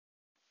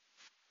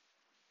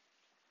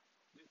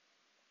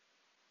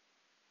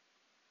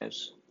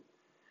As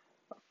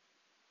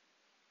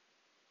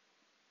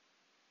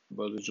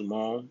Brother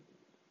Jamal,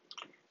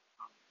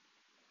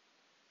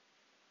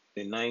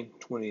 the 9th,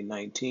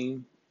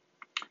 2019.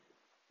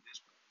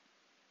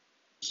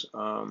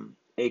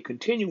 A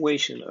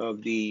continuation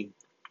of the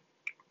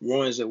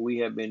ones that we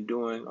have been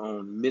doing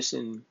on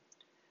missing,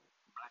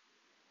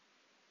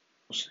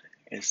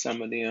 and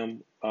some of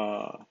them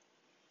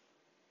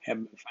have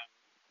been found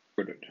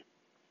murdered.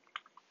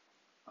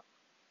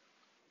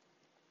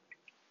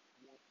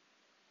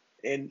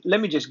 And let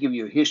me just give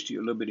you a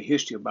little bit of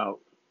history about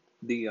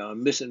the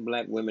missing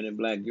black women and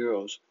black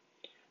girls.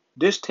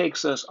 This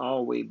takes us all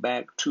the way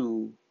back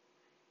to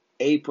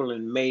April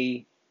and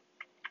May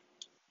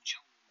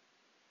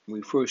when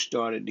we first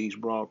started these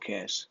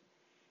broadcasts.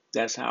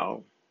 That's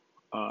how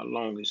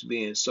long it's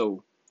been.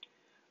 So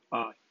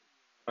uh,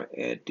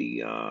 at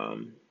the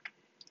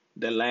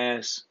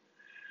last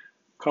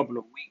couple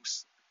of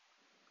weeks,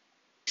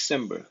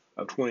 December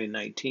of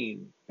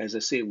 2019, as I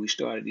said, we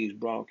started these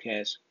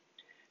broadcasts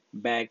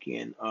back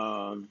in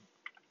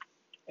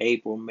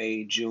April,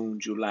 May, June,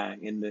 July,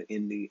 in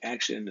the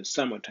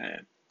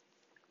summertime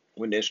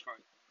when they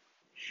started.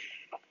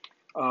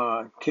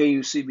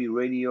 KUCB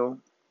Radio,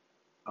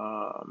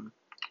 um,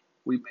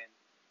 we've been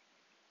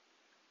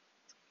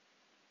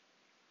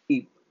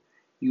keep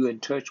you in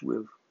touch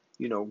with,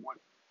 what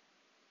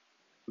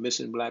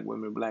missing black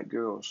women, black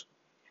girls.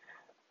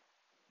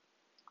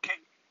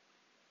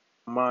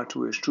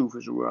 Monitor is truth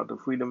is the world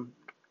of freedom.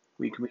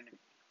 We communicate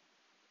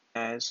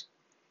as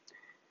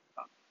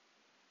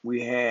we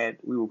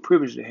were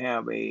privileged to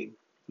have a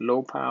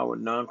low power,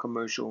 non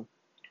commercial,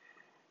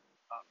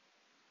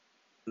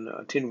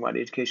 10-watt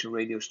education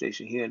radio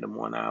station here in the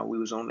morning hour. We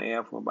was on the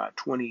air for about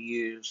 20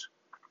 years.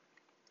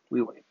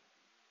 We were on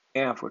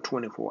air for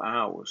 24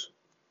 hours.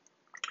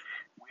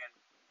 We had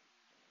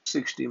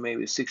 60,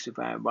 maybe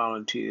 65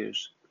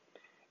 volunteers,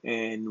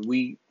 and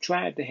we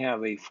tried to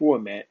have a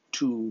format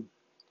to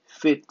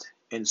fit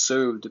and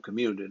serve the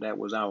community. That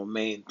was our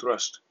main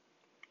thrust.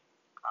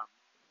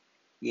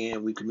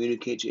 Again, we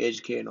communicate to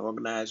educate and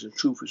organize, and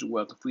truth is the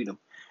wealth of freedom.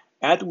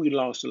 After we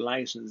lost the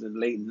license in the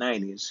late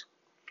 90s,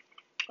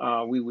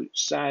 we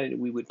decided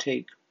we would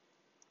take,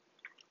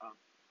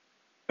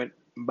 went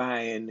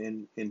by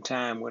and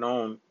time went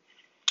on,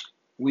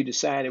 we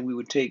decided we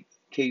would take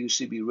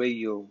KUCB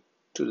radio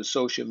to the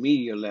social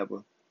media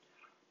level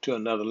to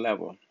another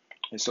level.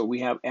 And so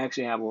we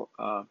actually have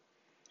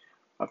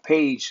a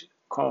page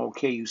called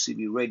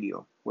KUCB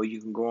Radio where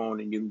you can go on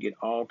and you can get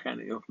all kind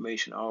of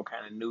information, all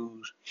kind of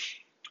news,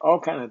 all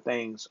kind of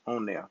things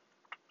on there.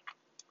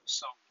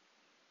 So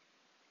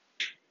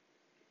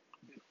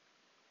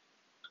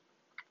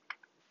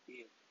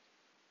yeah,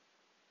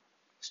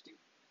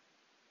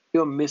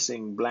 still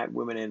missing black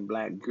women and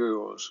black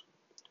girls.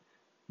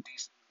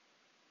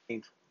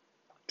 December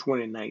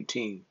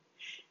 2019.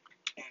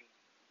 And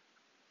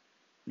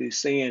they're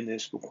saying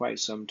this for quite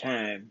some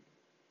time,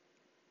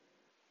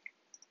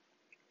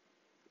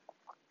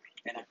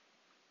 and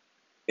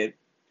it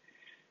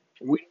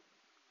we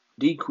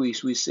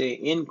decrease, we say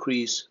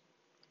increase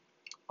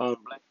on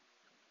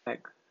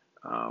black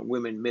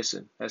women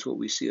missing. That's what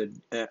we see.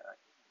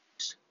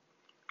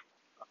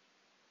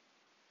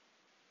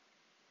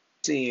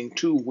 Seeing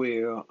too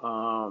where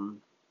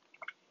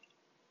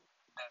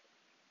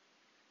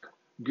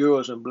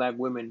girls and black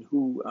women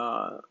who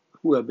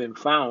have been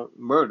found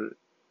murdered,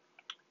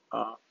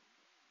 uh,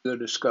 we're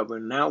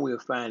discovering now we're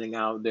finding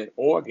out that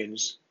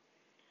organs,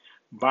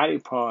 body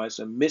parts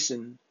are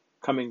missing,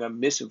 coming up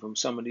missing from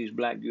some of these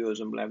black girls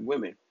and black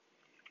women.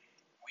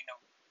 We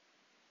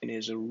know it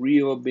is a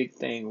real big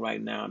thing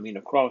right now. I mean,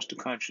 across the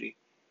country,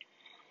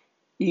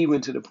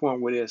 even to the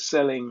point where they're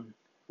selling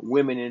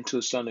women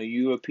into some of the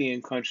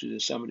European countries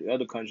and some of the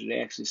other countries.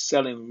 They're actually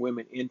selling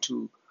women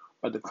into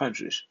other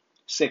countries,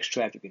 sex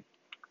trafficking.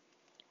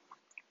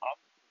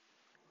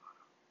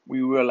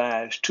 We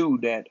realize too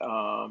that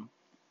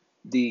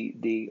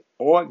the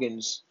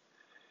organs,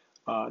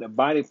 the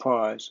body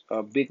parts,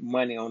 are big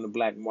money on the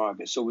black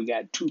market. So we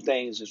got two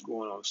things that's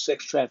going on: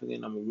 sex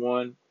trafficking, number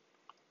one,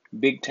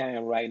 big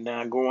time right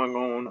now, going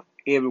on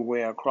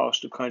everywhere across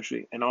the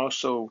country, and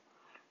also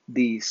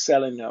the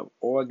selling of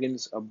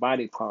organs of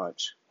body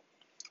parts.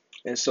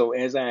 And so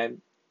as I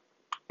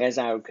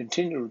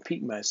continue to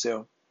repeat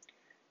myself,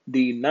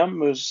 the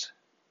numbers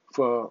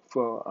for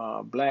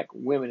black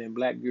women and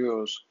black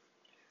girls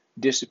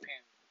disappearing,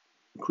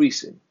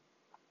 increasing.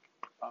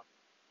 Uh,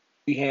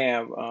 we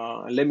have,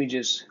 let me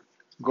just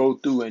go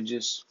through and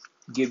just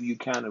give you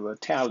kind of a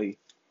tally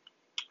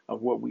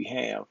of what we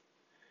have.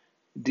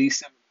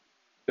 December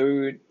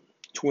 3rd,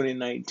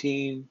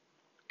 2019,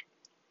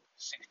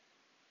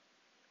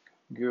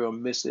 girl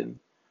missing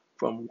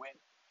from West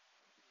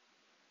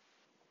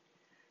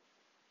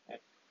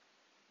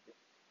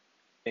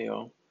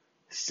Philadelphia,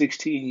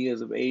 16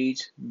 years of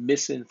age,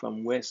 missing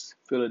from West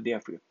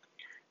Philadelphia.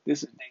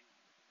 This is day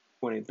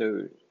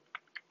 23rd.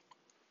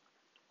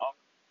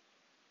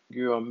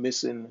 Girl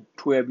missing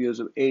 12 years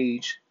of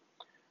age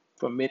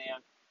from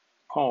Minneapolis,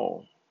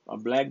 Paul, a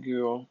black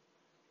girl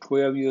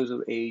 12 years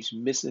of age,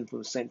 missing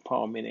from St.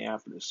 Paul,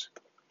 Minneapolis.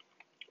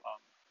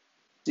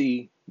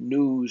 See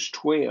News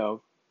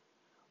 12.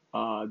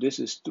 This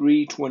is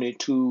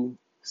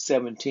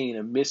 3/22/17.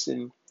 A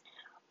missing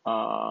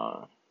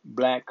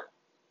black.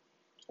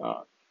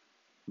 Uh,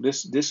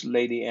 this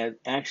lady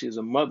actually is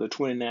a mother,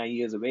 29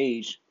 years of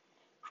age,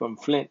 from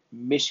Flint,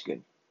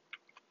 Michigan.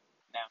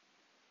 Now,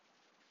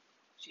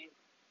 she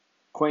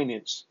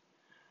acquaintance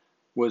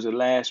was the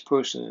last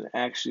person that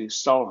actually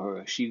saw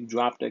her. She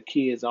dropped her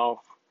kids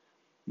off.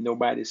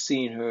 Nobody's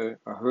seen her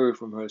or heard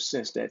from her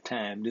since that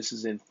time. This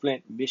is in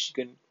Flint,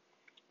 Michigan.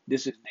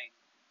 This is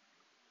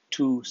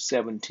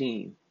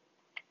 2/17,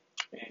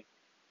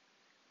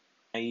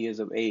 9 years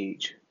of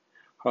age.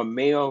 Her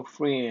male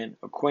friend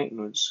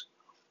acquaintance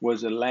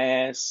was the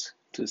last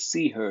to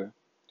see her.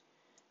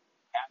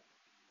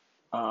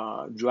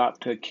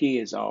 Dropped her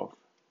kids off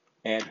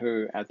at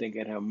her, I think,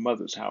 at her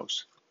mother's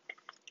house.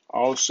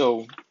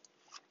 Also,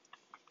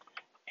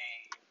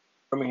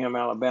 Birmingham,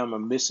 Alabama,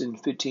 missing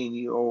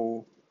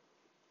 15-year-old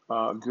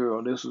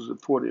girl. This was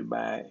reported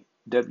by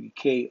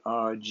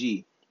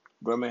WKRG.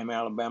 Birmingham,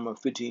 Alabama,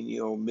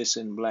 15-year-old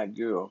missing black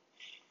girl.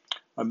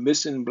 A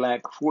missing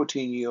black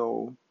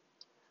 14-year-old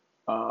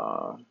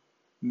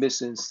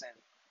missing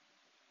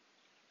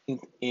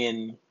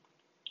in.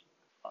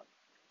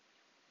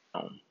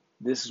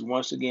 This is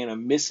once again a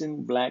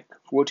missing black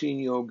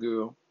 14-year-old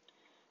girl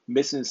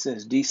missing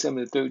since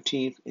December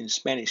 13th in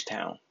Spanish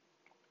Town.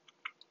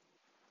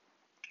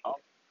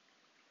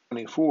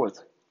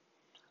 24th,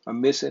 a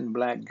missing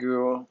black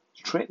girl,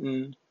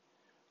 Trenton,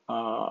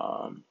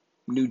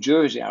 New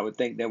Jersey. I would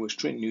think that was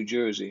Trenton, New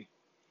Jersey.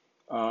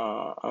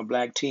 A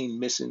black teen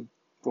missing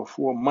for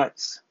 4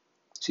 months.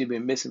 She'd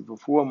been missing for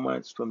 4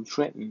 months from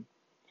Trenton.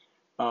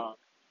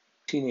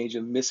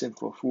 Teenager missing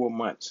for 4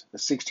 months. A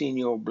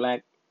 16-year-old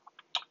black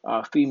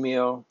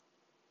female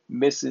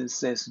missing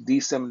since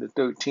December the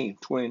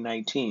 13th,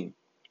 2019.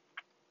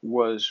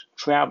 Was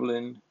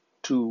traveling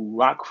to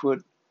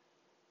Rockford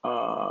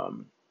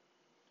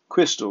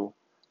Crystal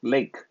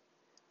Lake,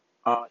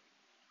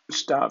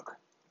 Stock,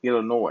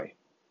 Illinois.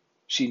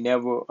 She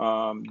never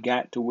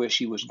got to where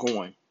she was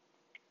going.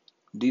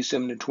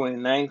 December the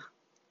 29th,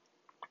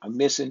 a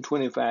missing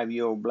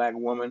 25-year-old black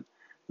woman,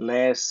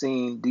 last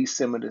seen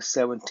December the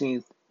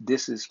 17th.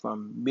 This is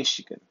from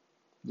Michigan.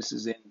 This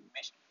is in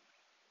Michigan.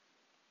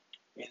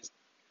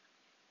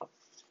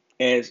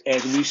 As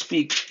we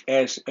speak,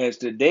 as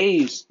the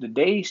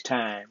day's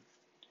time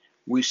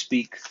we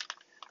speak,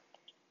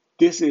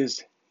 this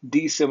is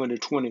December the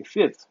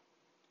 25th,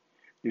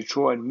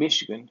 Detroit,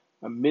 Michigan.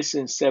 A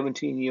missing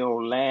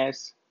 17-year-old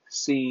last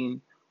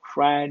seen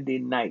Friday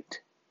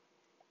night.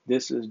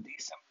 This is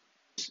December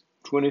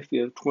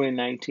 25th,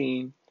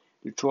 2019,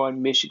 Detroit,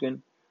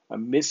 Michigan. A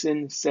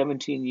missing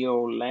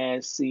 17-year-old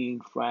last seen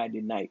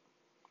Friday night.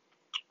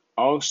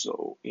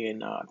 Also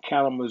in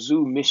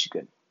Kalamazoo,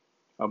 Michigan,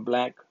 a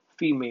black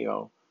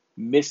female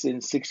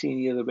missing 16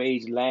 years of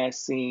age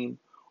last seen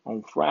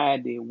on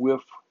Friday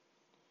with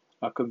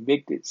a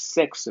convicted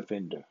sex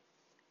offender.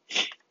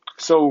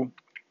 So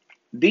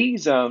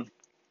these are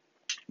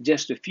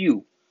just a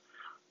few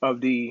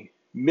of the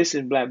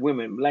missing black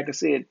women. Like I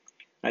said,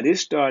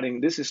 this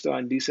is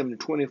starting December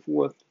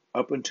 24th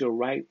up until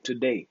right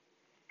today.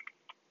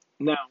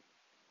 Now,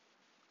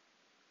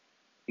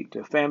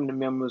 to family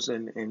members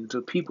and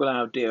to people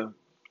out there,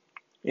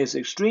 it's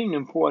extremely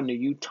important that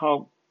you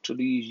talk to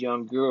these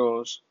young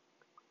girls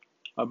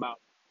about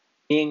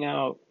being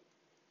out,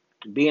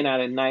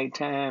 at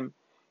nighttime,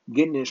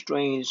 getting in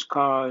strange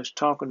cars,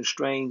 talking to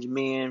strange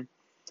men,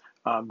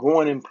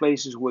 going in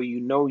places where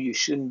you know you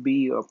shouldn't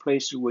be, or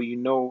places where you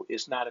know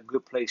it's not a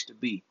good place to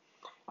be.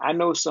 I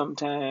know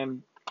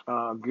sometimes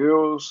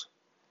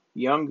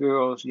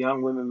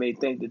young women may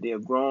think that they're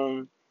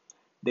grown,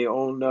 they're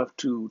old enough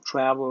to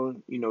travel,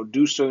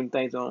 do certain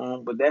things on their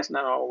own, but that's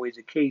not always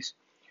the case.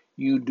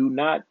 You're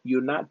not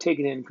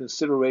taking into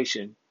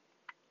consideration.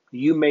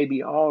 You may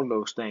be all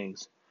those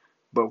things,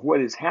 but what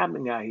is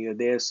happening out here,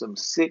 there's some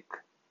sick,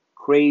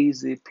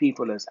 crazy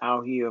people that's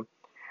out here.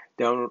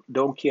 They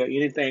don't care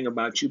anything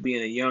about you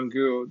being a young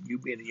girl, you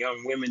being a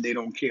young woman. They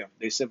don't care.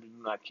 They simply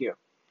do not care.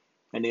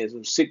 And there's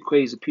some sick,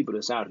 crazy people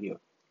that's out here.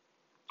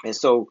 And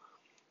so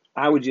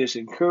I would just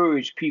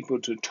encourage people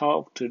to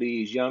talk to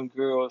these young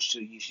girls, to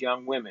these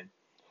young women.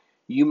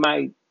 You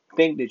might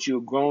think that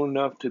you're grown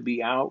enough to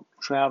be out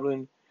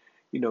traveling,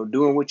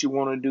 doing what you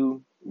want to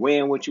do,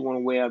 wearing what you want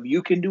to wear.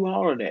 You can do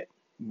all of that.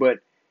 But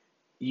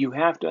you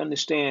have to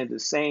understand at the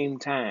same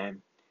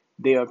time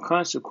there are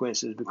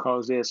consequences,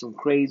 because there's some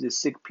crazy,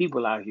 sick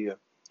people out here.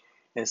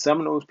 And some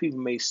of those people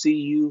may see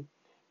you,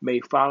 may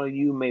follow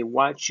you, may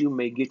watch you,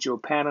 may get your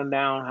pattern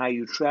down, how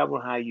you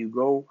travel, how you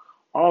go,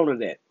 all of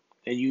that.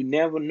 And you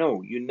never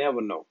know. You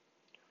never know.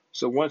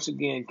 So once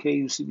again,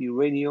 KUCB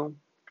Radio,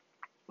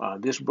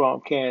 this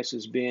broadcast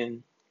has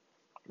been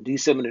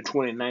December the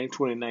 29th,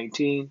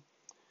 2019.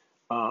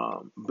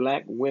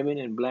 Black women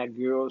and black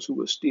girls who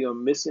are still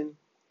missing.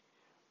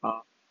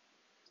 Uh,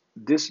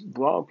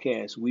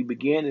 we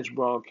began this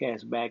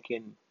broadcast back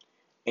in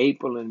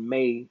April and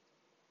May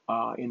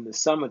in the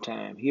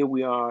summertime. Here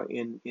we are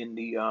in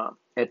the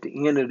at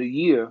the end of the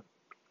year,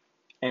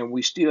 and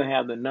we still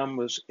have the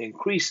numbers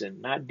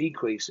increasing, not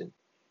decreasing.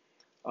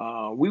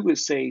 We would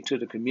say to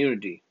the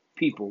community,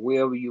 people,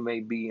 wherever you may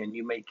be, and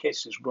you may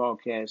catch this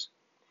broadcast,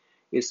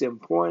 it's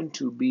important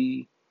to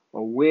be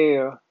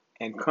aware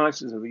and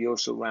conscious of your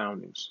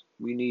surroundings.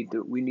 We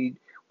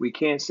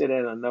can't say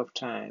that enough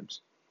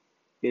times.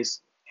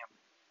 It's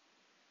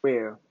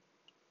aware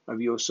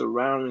of your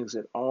surroundings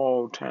at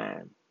all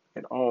time,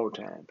 at all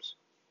times.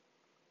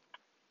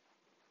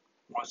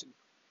 Once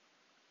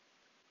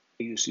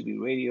UCB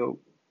Radio,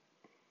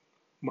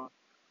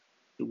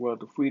 the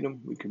Wealth of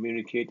Freedom, we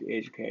communicate to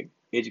educate,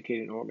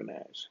 and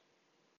organize.